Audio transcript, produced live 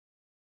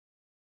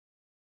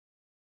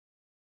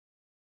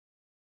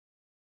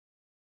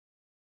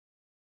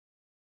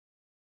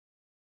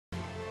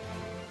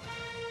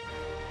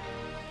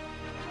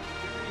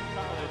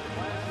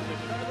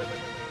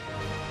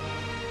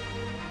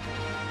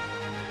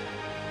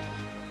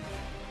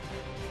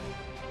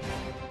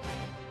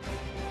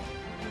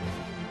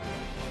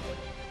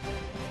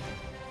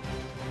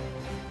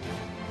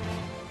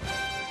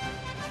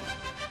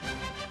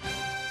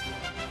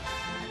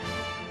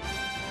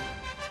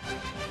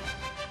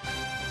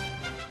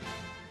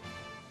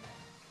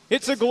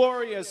It's a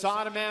glorious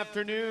autumn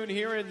afternoon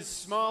here in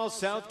small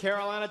South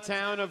Carolina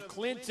town of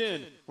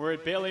Clinton. We're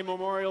at Bailey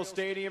Memorial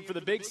Stadium for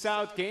the Big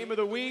South game of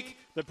the week.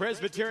 The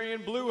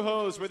Presbyterian Blue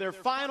Hose with their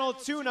final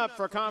tune-up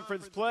for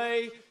conference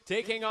play,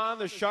 taking on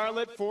the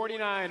Charlotte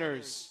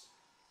 49ers.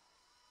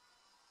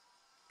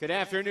 Good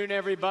afternoon,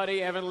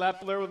 everybody. Evan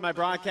Lepler with my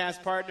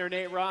broadcast partner,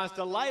 Nate Ross.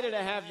 Delighted to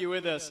have you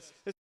with us.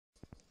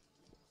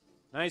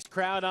 Nice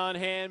crowd on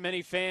hand,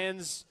 many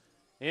fans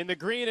in the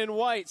green and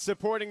white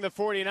supporting the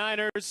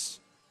 49ers.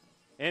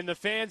 And the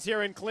fans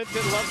here in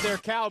Clinton love their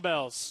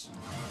cowbells.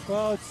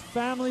 Well, it's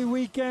family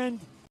weekend.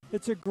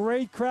 It's a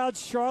great crowd.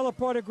 Charlotte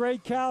brought a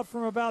great crowd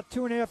from about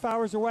 2.5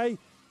 hours away,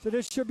 so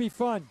this should be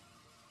fun.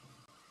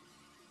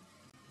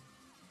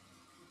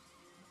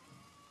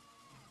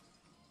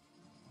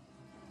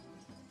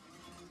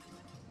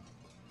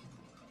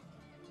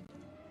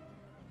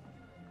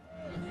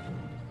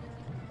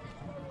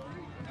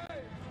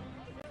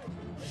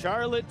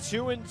 Charlotte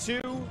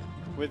 2-2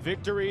 with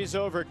victories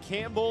over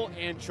Campbell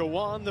and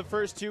Chowan the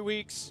first 2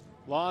 weeks.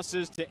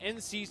 Losses to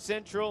NC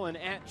Central and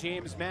at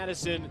James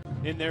Madison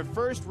in their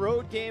first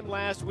road game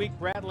last week.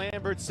 Brad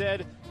Lambert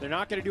said they're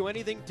not going to do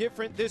anything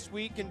different this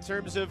week in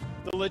terms of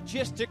the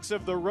logistics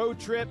of the road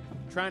trip,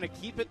 trying to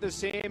keep it the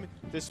same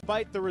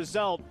despite the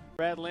result.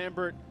 Brad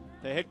Lambert,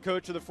 the head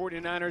coach of the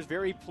 49ers,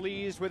 very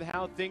pleased with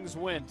how things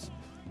went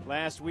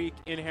last week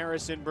in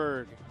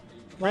Harrisonburg.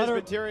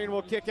 Presbyterian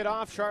will kick it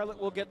off. Charlotte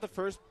will get the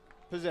first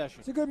possession.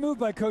 It's a good move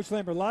by Coach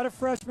Lambert. A lot of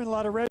freshmen, a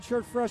lot of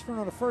redshirt freshmen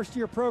on a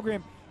first-year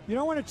program. You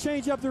don't want to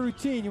change up the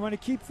routine. You want to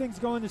keep things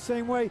going the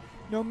same way,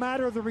 no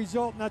matter the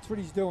result, and that's what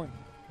he's doing.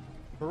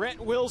 Brett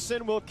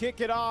Wilson will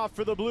kick it off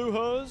for the Blue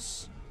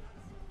Hose.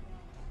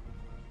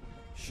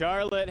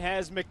 Charlotte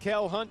has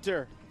Mikkel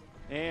Hunter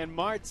and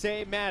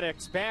Marte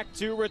Maddox back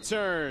to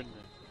return.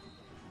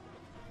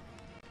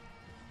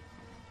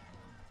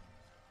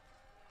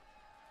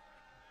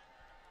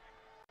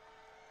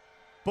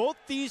 Both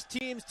these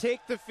teams take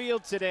the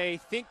field today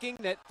thinking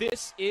that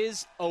this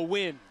is a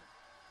win,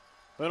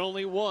 but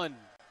only one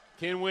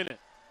can win it.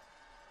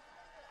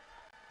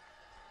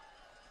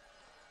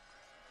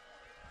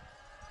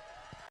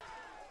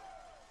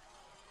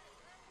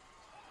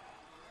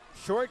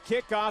 Short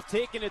kickoff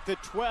taken at the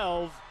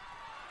 12.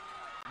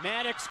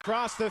 Maddox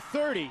crossed the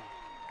 30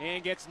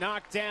 and gets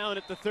knocked down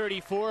at the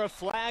 34. A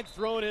flag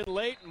thrown in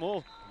late, and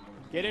we'll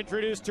get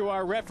introduced to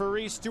our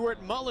referee,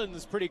 Stuart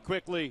Mullins, pretty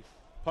quickly.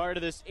 Part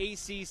of this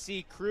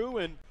ACC crew,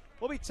 and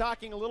we'll be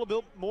talking a little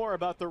bit more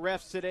about the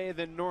refs today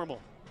than normal.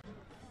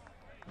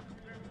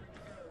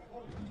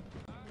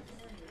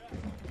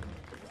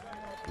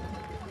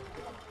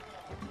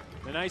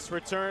 The nice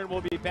return will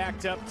be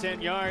backed up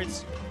 10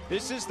 yards.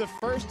 This is the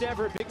first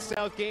ever Big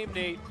South game,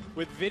 Nate,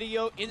 with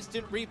video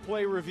instant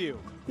replay review.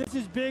 This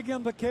is big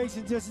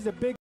implications. This is a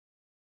big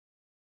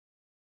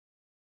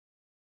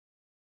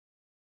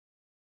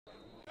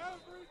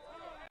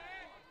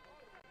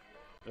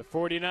The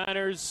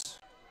 49ers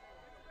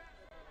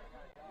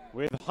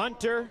with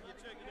Hunter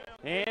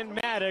and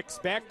Maddox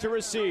back to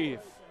receive.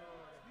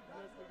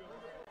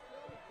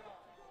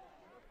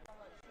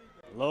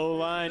 Low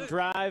line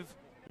drive.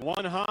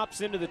 One hops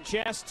into the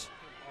chest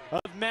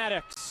of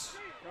Maddox.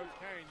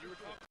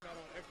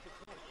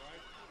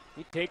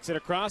 He takes it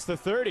across the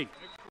 30.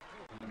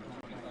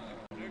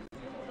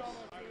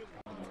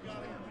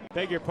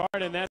 Beg your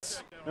pardon,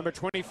 that's number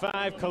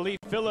 25, Khalif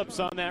Phillips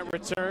on that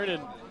return.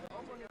 And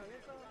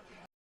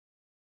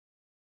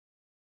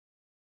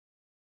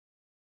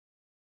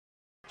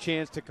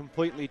chance to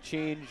completely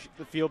change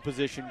the field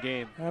position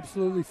game.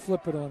 Absolutely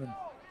flip it on him.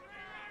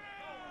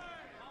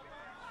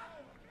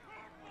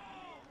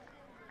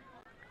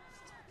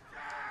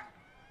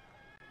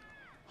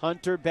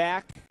 Hunter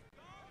back,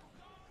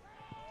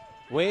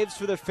 waves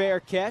for the fair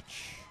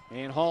catch,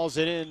 and hauls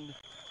it in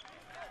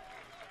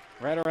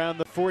right around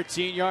the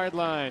 14-yard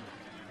line.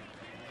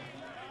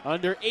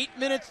 Under 8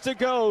 minutes to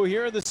go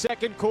here in the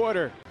second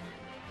quarter.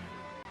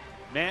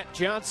 Matt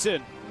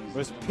Johnson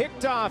was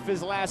picked off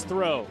his last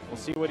throw. We'll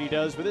see what he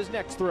does with his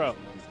next throw.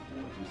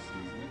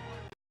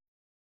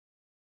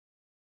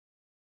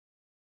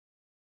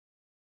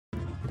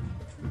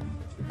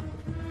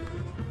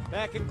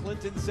 Back in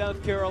Clinton,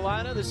 South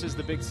Carolina, this is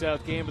the Big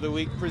South Game of the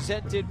Week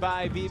presented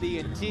by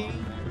BB&T.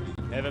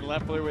 Evan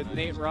Lepler with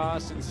Nate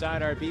Ross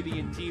inside our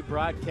BB&T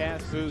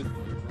broadcast booth.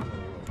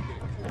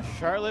 The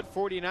Charlotte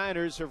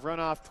 49ers have run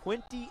off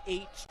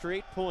 28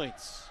 straight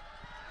points,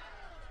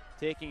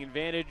 taking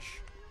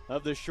advantage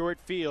of the short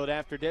field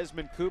after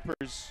Desmond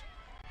Cooper's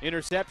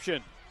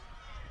interception.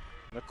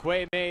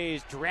 McQuay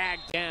Mays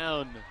dragged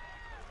down.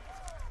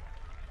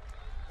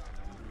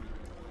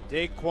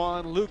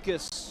 Daquan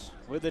Lucas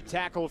with a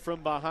tackle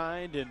from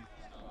behind, and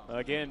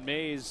again,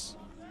 Mays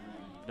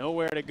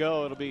nowhere to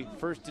go. It'll be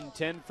 1st and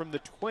 10 from the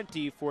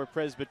 20 for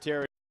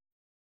Presbyterian.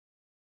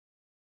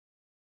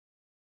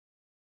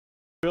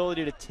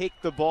 Ability to take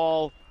the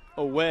ball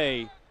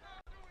away.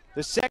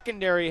 The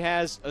secondary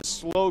has a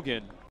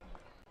slogan,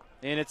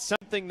 and it's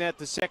something that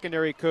the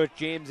secondary coach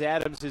James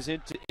Adams has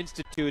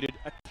instituted: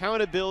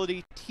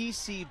 accountability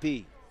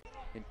TCB.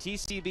 And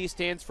TCB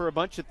stands for a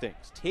bunch of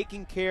things.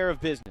 Taking care of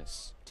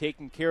business,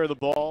 taking care of the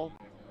ball,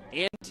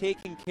 and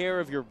taking care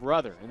of your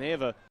brother. And they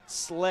have a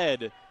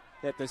sled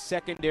that the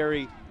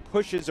secondary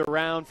pushes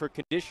around for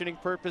conditioning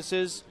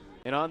purposes.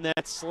 And on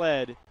that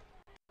sled,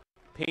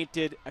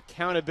 painted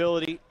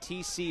accountability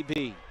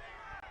TCB.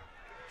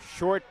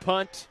 Short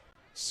punt,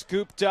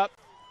 scooped up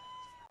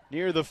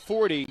near the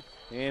 40,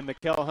 and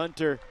Mykal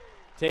Hunter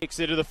takes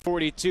it to the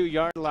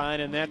 42-yard line,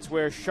 and that's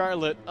where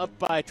Charlotte, up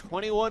by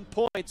 21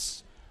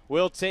 points,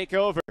 will take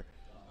over.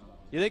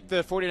 You think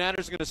the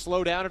 49ers are going to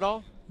slow down at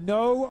all?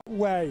 No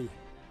way.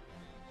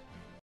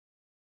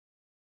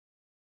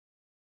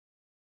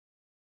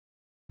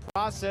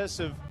 Process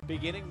of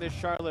beginning the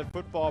Charlotte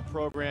football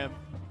program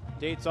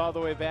dates all the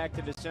way back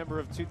to December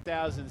of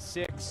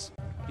 2006.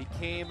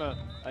 Became a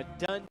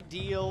done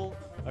deal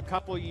a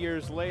couple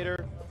years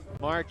later.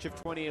 March of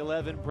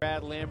 2011,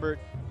 Brad Lambert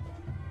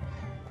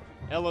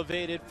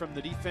elevated from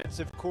the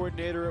defensive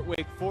coordinator at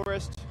Wake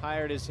Forest,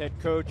 hired as head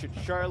coach at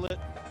Charlotte,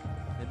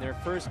 and their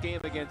first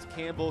game against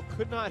Campbell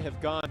could not have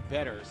gone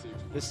better.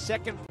 The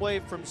second play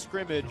from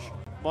scrimmage,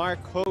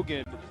 Mark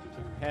Hogan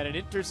had an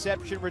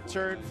interception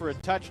return for a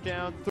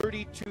touchdown,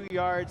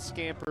 32-yard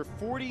scamper,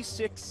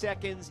 46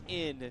 seconds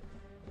in.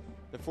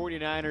 The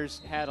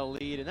 49ers had a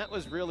lead, and that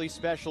was really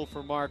special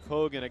for Mark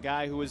Hogan, a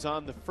guy who was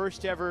on the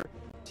first ever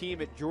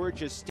team at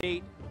Georgia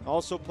State,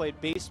 also played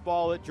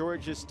baseball at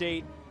Georgia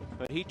State,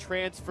 but he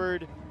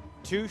transferred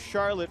to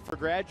Charlotte for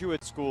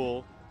graduate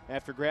school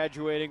after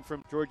graduating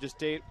from Georgia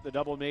State, the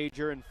double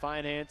major in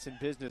finance and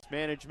business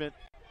management.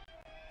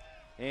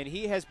 And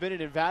he has been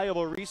an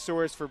invaluable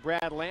resource for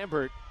Brad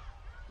Lambert.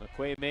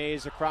 McQuay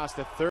Mays across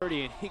the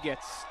 30, and he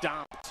gets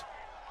stomped.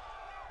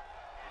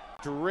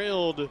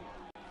 Drilled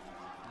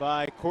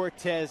by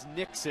Cortez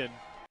Nixon.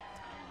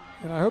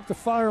 And I hope the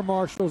fire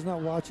marshal's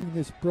not watching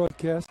this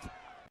broadcast,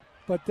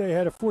 but they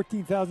had a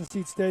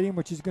 14,000-seat stadium,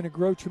 which is going to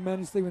grow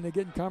tremendously when they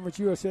get in Conference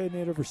USA, and they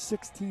had over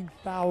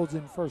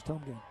 16,000 first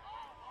home game.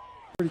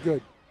 Pretty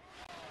good.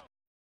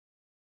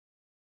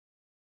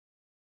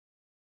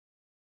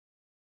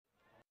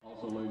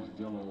 Also, ladies and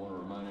gentlemen, I want to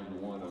remind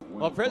everyone of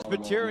well,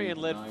 Presbyterian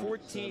led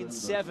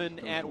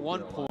 14-7 at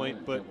one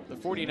point, but the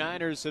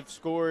 49ers have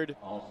scored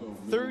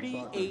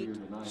 38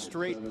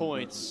 straight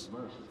points,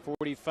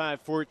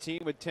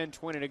 45-14 with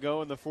 10:20 to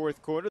go in the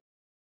fourth quarter.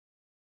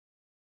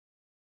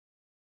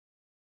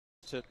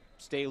 To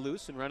stay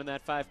loose and running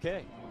that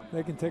 5K.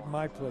 They can take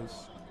my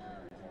place.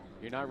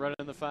 You're not running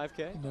the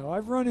 5K? No,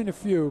 I've run in a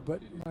few,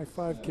 but my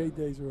 5K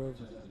days are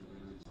over.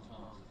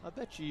 I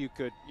bet you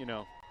could,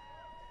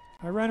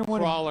 I ran in one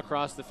crawl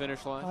across the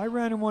finish line. I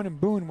ran in one in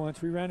Boone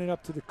once. We ran it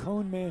up to the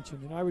Cone Mansion,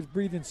 and I was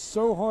breathing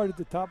so hard at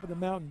the top of the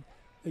mountain,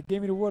 they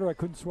gave me the water, I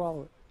couldn't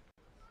swallow it.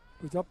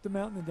 It was up the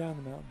mountain and down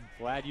the mountain.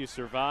 Glad you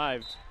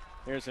survived.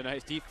 There's a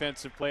nice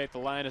defensive play at the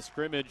line of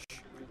scrimmage.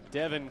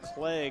 Devin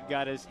Clegg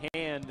got his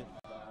hand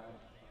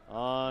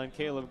on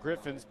Caleb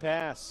Griffin's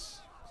pass.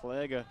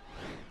 Clegg, a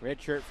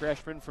redshirt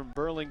freshman from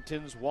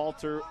Burlington's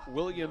Walter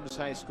Williams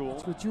High School.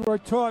 That's what you are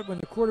taught when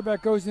the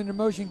quarterback goes into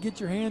motion. Get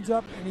your hands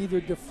up and either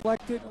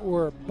deflect it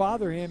or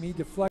bother him. He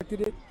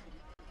deflected it.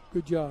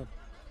 Good job.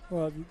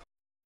 Well,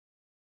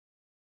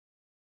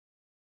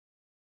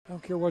 I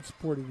don't care what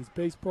sport it is.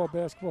 Baseball,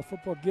 basketball,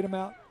 football. Get him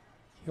out.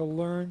 He'll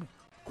learn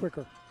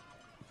quicker.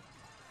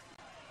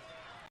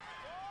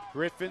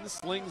 Griffin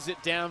slings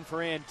it down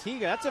for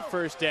Antigua. That's a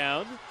first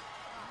down.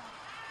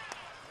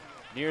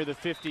 Near the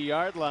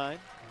 50-yard line.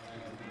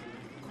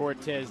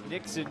 Cortez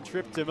Nixon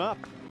tripped him up.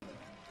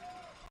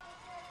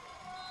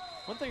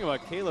 One thing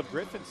about Caleb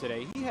Griffin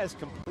today, he has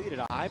completed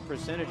a high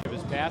percentage of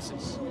his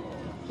passes.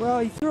 Well,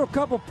 he threw a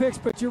couple picks,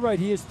 but you're right.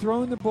 He has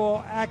thrown the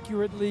ball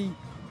accurately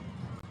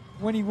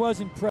when he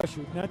wasn't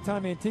pressured. And that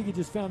time, Antigua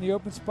just found the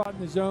open spot in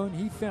the zone.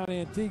 He found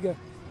Antigua,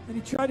 and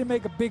he tried to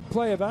make a big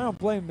play of it. I don't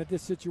blame him at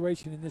this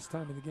situation in this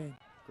time of the game.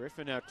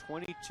 Griffin now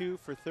 22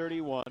 for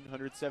 31,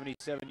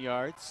 177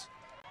 yards.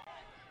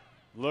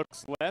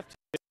 Looks left,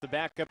 hits the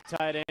backup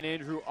tight end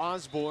Andrew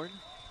Osborne.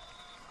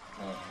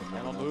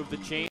 That'll move the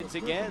chains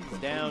again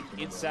down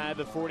inside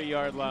the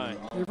 40-yard line.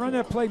 They run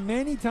that play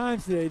many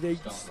times today. They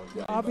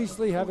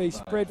obviously have a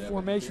spread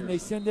formation. They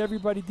send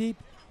everybody deep.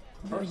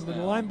 When the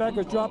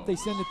linebackers drop, they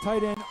send the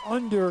tight end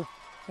under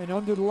the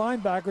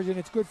linebackers, and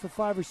it's good for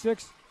 5 or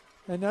 6,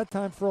 and that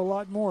time for a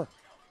lot more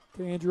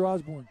to Andrew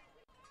Osborne.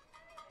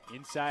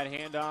 Inside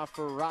handoff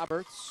for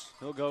Roberts.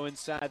 He'll go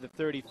inside the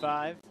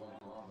 35.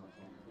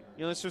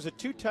 This was a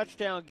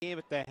 2-touchdown game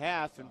at the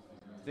half, and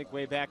I think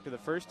way back to the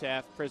first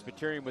half,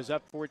 Presbyterian was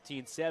up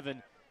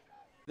 14-7.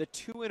 The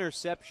 2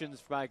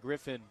 interceptions by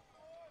Griffin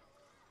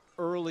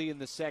early in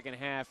the second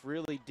half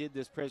really did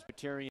this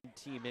Presbyterian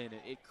team in.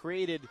 It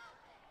created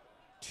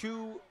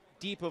too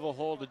deep of a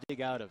hole to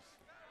dig out of.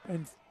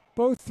 And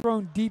both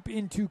thrown deep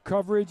into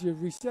coverage. As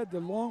we said, the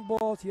long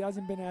balls, he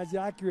hasn't been as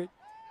accurate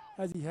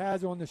as he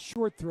has on the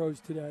short throws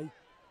today.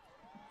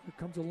 Here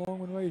comes a long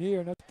one right here,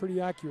 and that's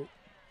pretty accurate.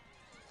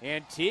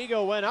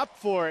 Antigua went up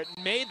for it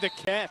and made the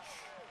catch.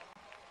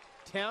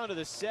 Down to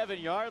the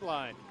 7-yard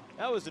line.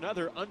 That was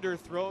another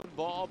underthrown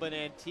ball, but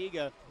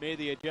Antigua made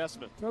the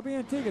adjustment. Toby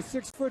Antigua,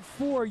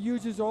 6'4",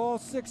 uses all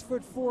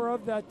 6'4"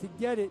 of that to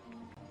get it.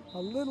 A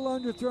little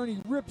underthrown,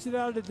 he rips it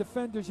out of the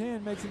defender's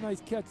hand, makes a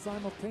nice catch.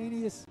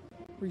 Simultaneous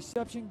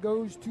reception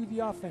goes to the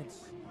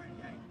offense.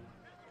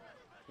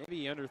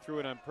 Maybe he underthrew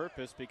it on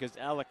purpose because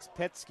Alex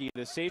Petzke,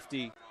 the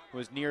safety,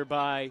 was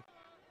nearby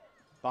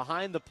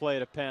behind the play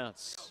to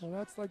pounce. Well,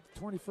 that's like the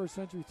 21st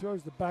century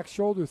throws, the back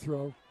shoulder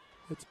throw.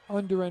 It's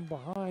under and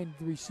behind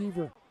the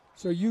receiver.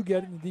 So you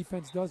get it and the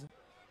defense doesn't.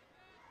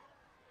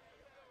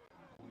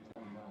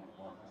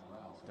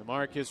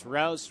 DeMarcus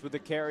Rouse with the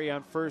carry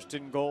on 1st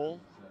and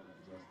goal.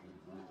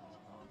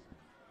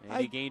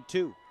 And he gained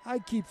 2.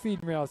 I'd keep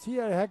feeding Rouse. He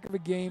had a heck of a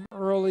game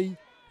early.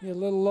 He had a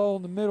little lull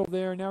in the middle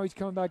there. Now he's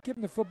coming back. Give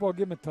him the football.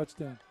 Give him a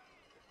touchdown.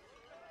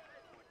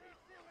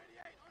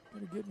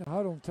 Better get in the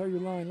huddle and tell your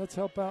line. Let's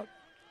help out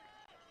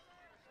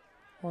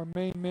our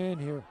main man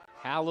here.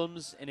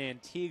 Hallams and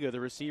Antigua,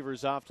 the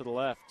receivers off to the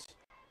left.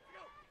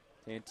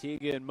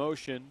 Antigua in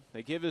motion.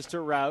 They give this to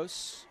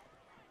Rouse.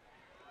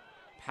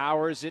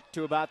 Powers it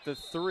to about the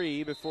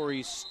 3 before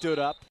he stood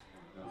up.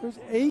 There's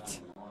 8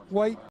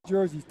 white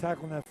jerseys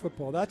tackling that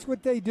football. That's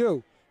what they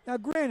do. Now,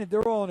 granted,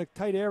 they're all in a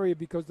tight area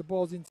because the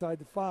ball's inside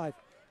the 5.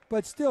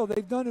 But still,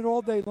 they've done it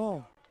all day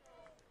long.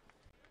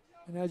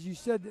 And as you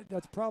said,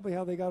 that's probably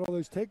how they got all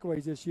those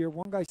takeaways this year.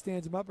 One guy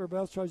stands him up, everybody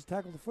else tries to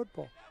tackle the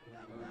football.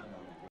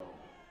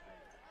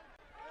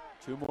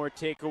 2 more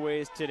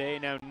takeaways today.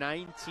 Now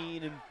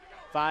 19 in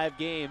 5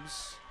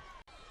 games.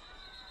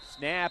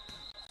 Snap.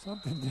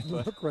 Something didn't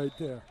look right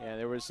there. Yeah,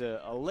 there was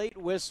a late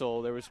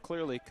whistle. There was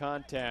clearly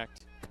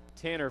contact.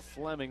 Tanner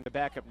Fleming, the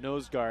backup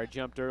nose guard,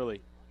 jumped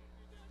early.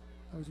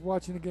 I was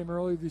watching the game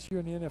earlier this year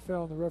in the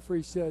NFL, and the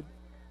referee said,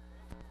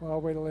 well,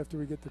 I'll wait till after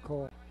we get the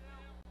call.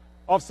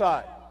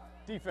 Offside.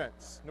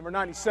 Defense. Number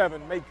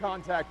 97 made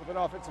contact with an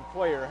offensive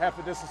player, half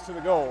the distance to the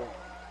goal.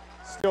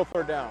 Still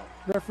 3rd down.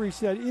 Referee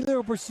said,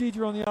 illegal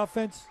procedure on the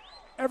offense,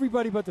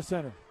 everybody but the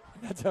center.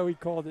 And that's how he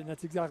called it, and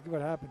that's exactly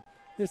what happened.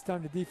 This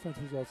time the defense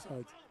was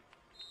offsides.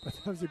 But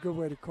that was a good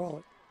way to call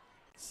it.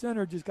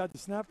 Center just got the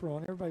snap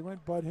wrong. Everybody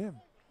went but him.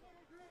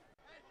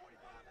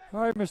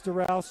 All right, Mr.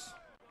 Rouse.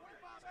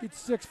 Get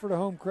 6 for the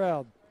home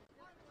crowd.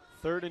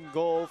 3rd and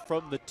goal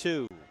from the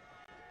 2.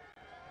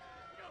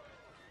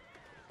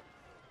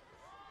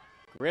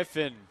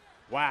 Griffin,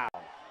 wow.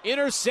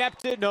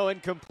 Intercepted, no,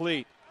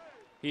 incomplete.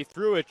 He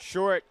threw it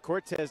short.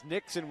 Cortez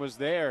Nixon was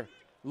there.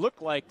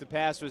 Looked like the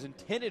pass was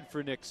intended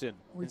for Nixon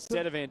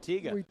instead of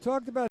Antigua. We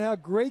talked about how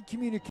great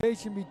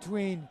communication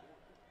between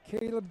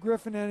Caleb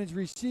Griffin and his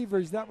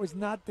receivers. That was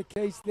not the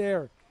case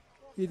there.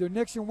 Either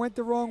Nixon went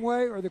the wrong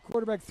way or the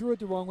quarterback threw it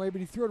the wrong way, but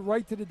he threw it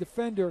right to the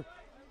defender.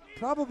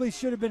 Probably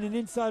should have been an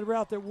inside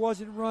route that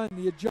wasn't run.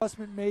 The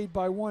adjustment made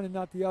by one and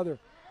not the other.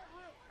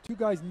 2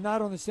 guys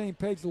not on the same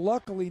page.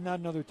 Luckily, not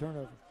another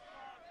turnover.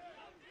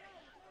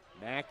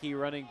 Mackey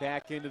running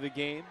back into the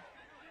game.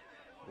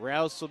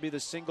 Rouse will be the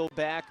single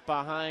back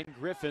behind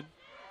Griffin.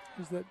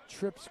 There's that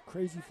trips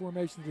crazy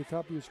formation at the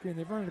top of your screen.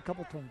 They've run it a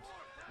couple times.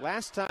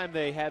 Last time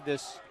they had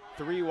this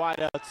 3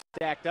 wideouts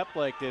stacked up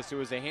like this, it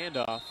was a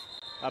handoff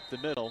up the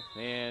middle,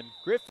 and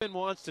Griffin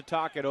wants to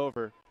talk it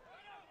over.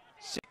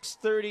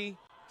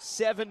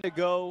 6:37 to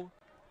go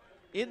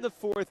in the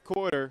 4th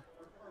quarter.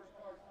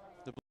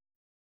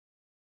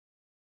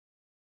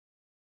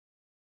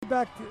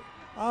 Back to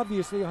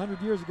obviously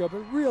 100 years ago, but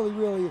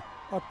really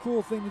a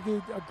cool thing to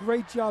do. A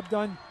great job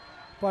done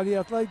by the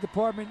athletic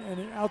department and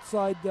an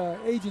outside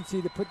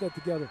agency to put that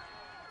together.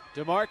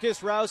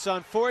 DeMarcus Rouse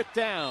on 4th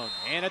down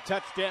and a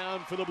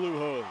touchdown for the Blue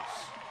Hose.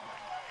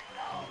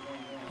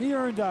 He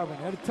earned that one.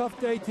 Had a tough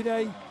day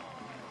today.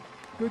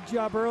 Good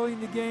job early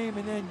in the game,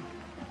 and then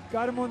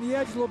got him on the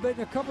edge a little bit.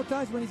 And a couple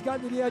times when he's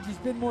gotten to the edge, he's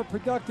been more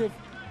productive.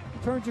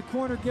 Turns a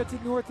corner, gets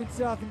it north and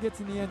south, and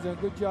gets in the end zone.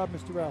 Good job,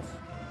 Mr. Rouse.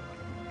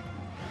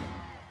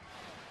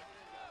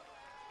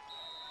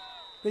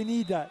 They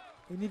need that.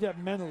 They need that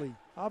mentally.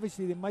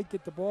 Obviously, they might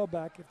get the ball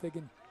back if they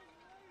can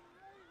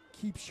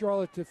keep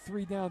Charlotte to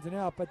 3 downs and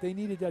out, but they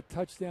needed that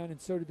touchdown,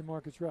 and so did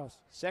DeMarcus Rouse.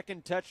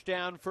 2nd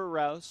touchdown for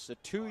Rouse, a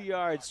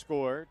 2-yard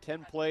score,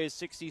 10 plays,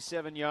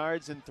 67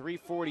 yards, and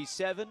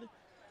 347,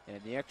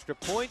 and the extra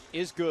point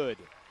is good.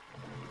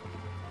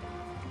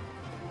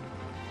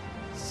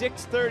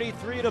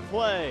 6:33 to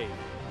play.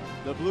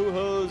 The Blue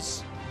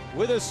Hose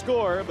with a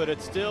score, but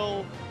it's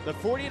still the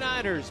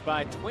 49ers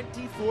by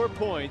 24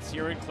 points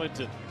here in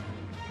Clinton.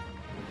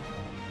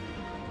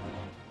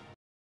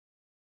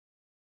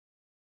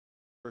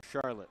 For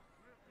Charlotte.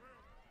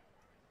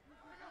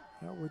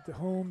 Not what the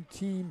home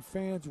team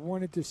fans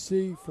wanted to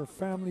see for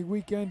family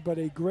weekend, but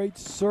a great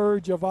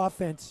surge of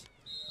offense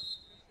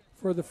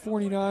for the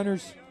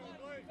 49ers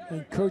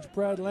and Coach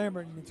Brad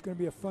Lambert. And it's going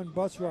to be a fun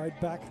bus ride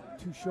back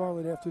to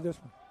Charlotte after this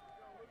one.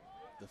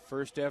 The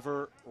first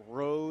ever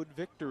road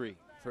victory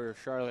for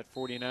Charlotte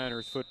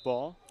 49ers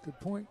football. Good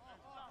point.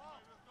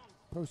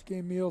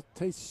 Post-game meal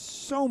tastes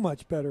so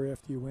much better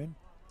after you win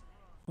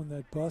on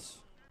that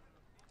bus.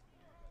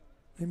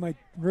 They might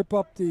rip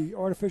up the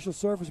artificial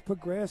surface and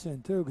put grass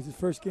in, too, because it's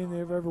the first game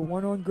they've ever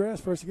won on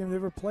grass, first game they've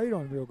ever played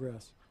on real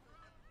grass.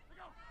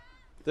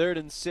 3rd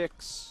and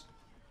 6.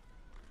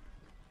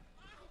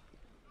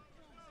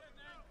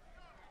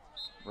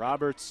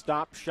 Roberts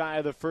stopped shy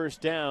of the first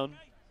down.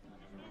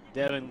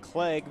 Devin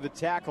Clegg, the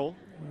tackle.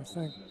 I want to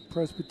thank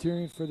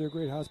Presbyterian for their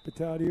great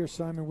hospitality here.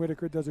 Simon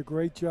Whitaker does a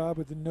great job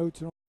with the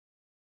notes. And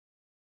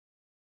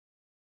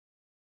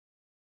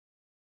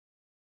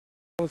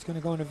it's going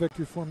to go into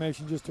victory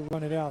formation just to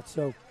run it out.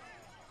 So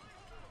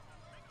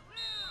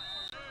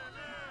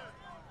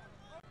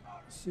let's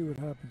see what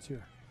happens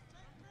here.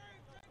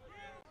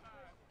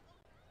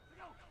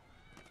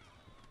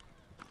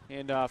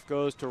 Handoff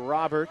goes to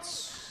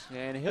Roberts,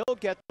 and he'll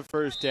get the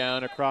first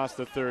down across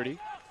the 30.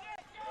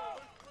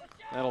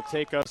 That'll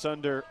take us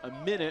under a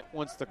minute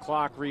once the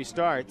clock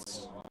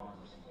restarts.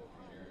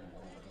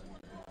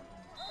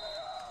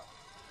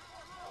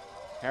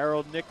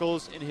 Harold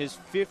Nichols in his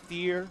 5th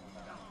year.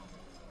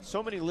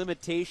 So many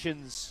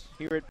limitations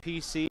here at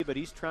PC, but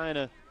he's trying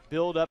to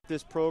build up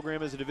this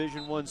program as a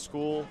Division I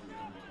school.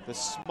 The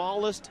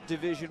smallest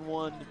Division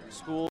I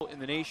school in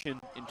the nation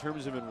in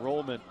terms of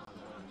enrollment.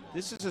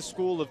 This is a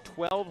school of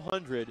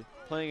 1,200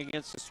 playing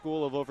against a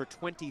school of over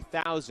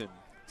 20,000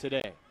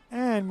 today.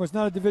 And was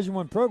not a Division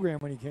I program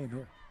when he came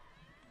here.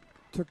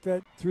 Took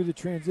that through the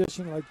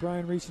transition like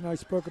Brian Reese and I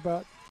spoke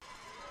about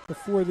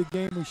before the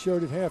game. We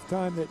showed at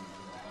halftime that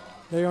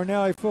they are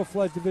now a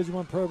full-fledged Division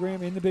I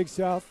program in the Big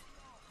South.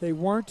 They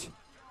weren't.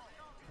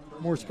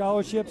 More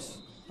scholarships.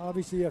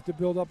 Obviously, you have to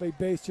build up a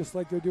base just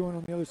like they're doing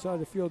on the other side of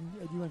the field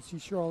at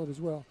UNC Charlotte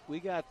as well. We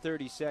got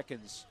 30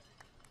 seconds.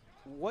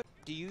 What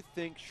do you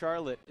think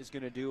Charlotte is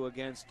going to do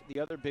against the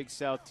other Big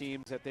South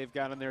teams that they've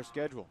got on their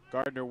schedule?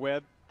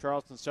 Gardner-Webb,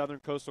 Charleston Southern,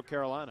 Coastal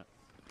Carolina.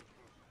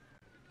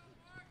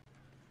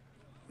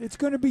 It's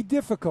going to be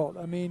difficult.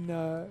 I mean,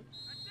 the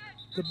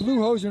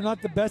Blue Hose are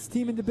not the best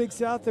team in the Big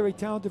South. They're a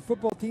talented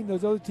football team.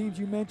 Those other teams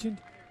you mentioned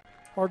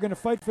are going to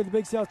fight for the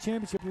Big South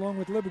Championship along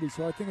with Liberty.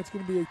 So I think it's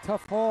going to be a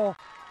tough haul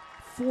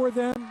for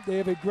them. They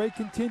have a great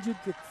contingent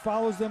that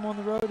follows them on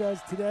the road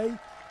as today.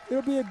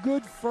 It'll be a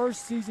good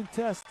first season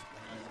test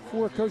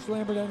for Coach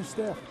Lambert and his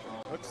staff.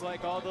 Looks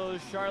like all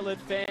those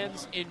Charlotte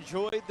fans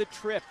enjoyed the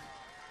trip.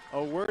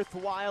 A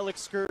worthwhile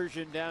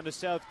excursion down to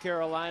South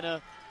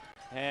Carolina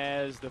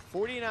as the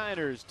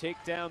 49ers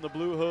take down the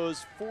Blue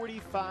Hose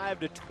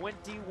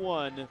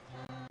 45-21.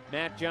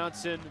 Matt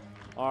Johnson,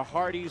 our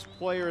Hardy's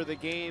player of the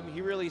game,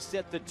 he really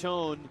set the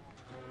tone,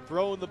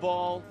 throwing the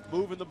ball,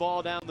 moving the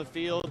ball down the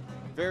field.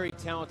 Very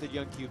talented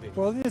young QB.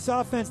 Well, in this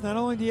offense, not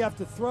only do you have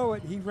to throw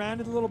it, he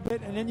ran it a little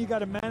bit, and then you got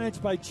to manage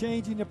by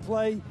changing the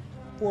play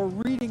or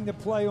reading the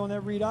play on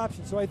that read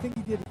option. So I think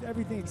he did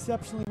everything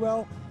exceptionally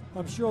well.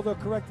 I'm sure they'll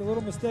correct the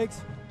little mistakes,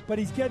 but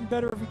he's getting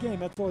better every game.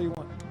 That's all you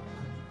want.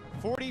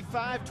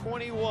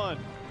 45-21,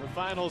 the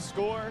final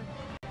score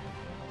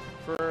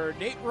for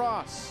Nate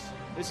Ross.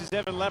 This is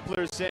Evan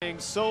Lepler saying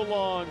so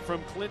long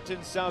from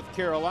Clinton, South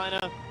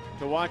Carolina.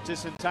 To watch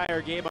this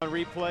entire game on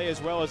replay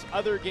as well as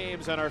other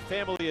games on our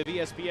family of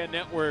ESPN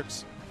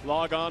networks,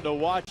 log on to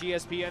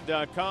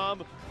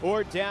watchespn.com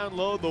or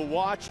download the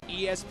Watch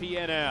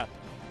ESPN app.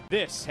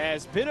 This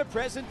has been a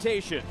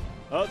presentation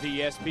of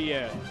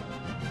ESPN.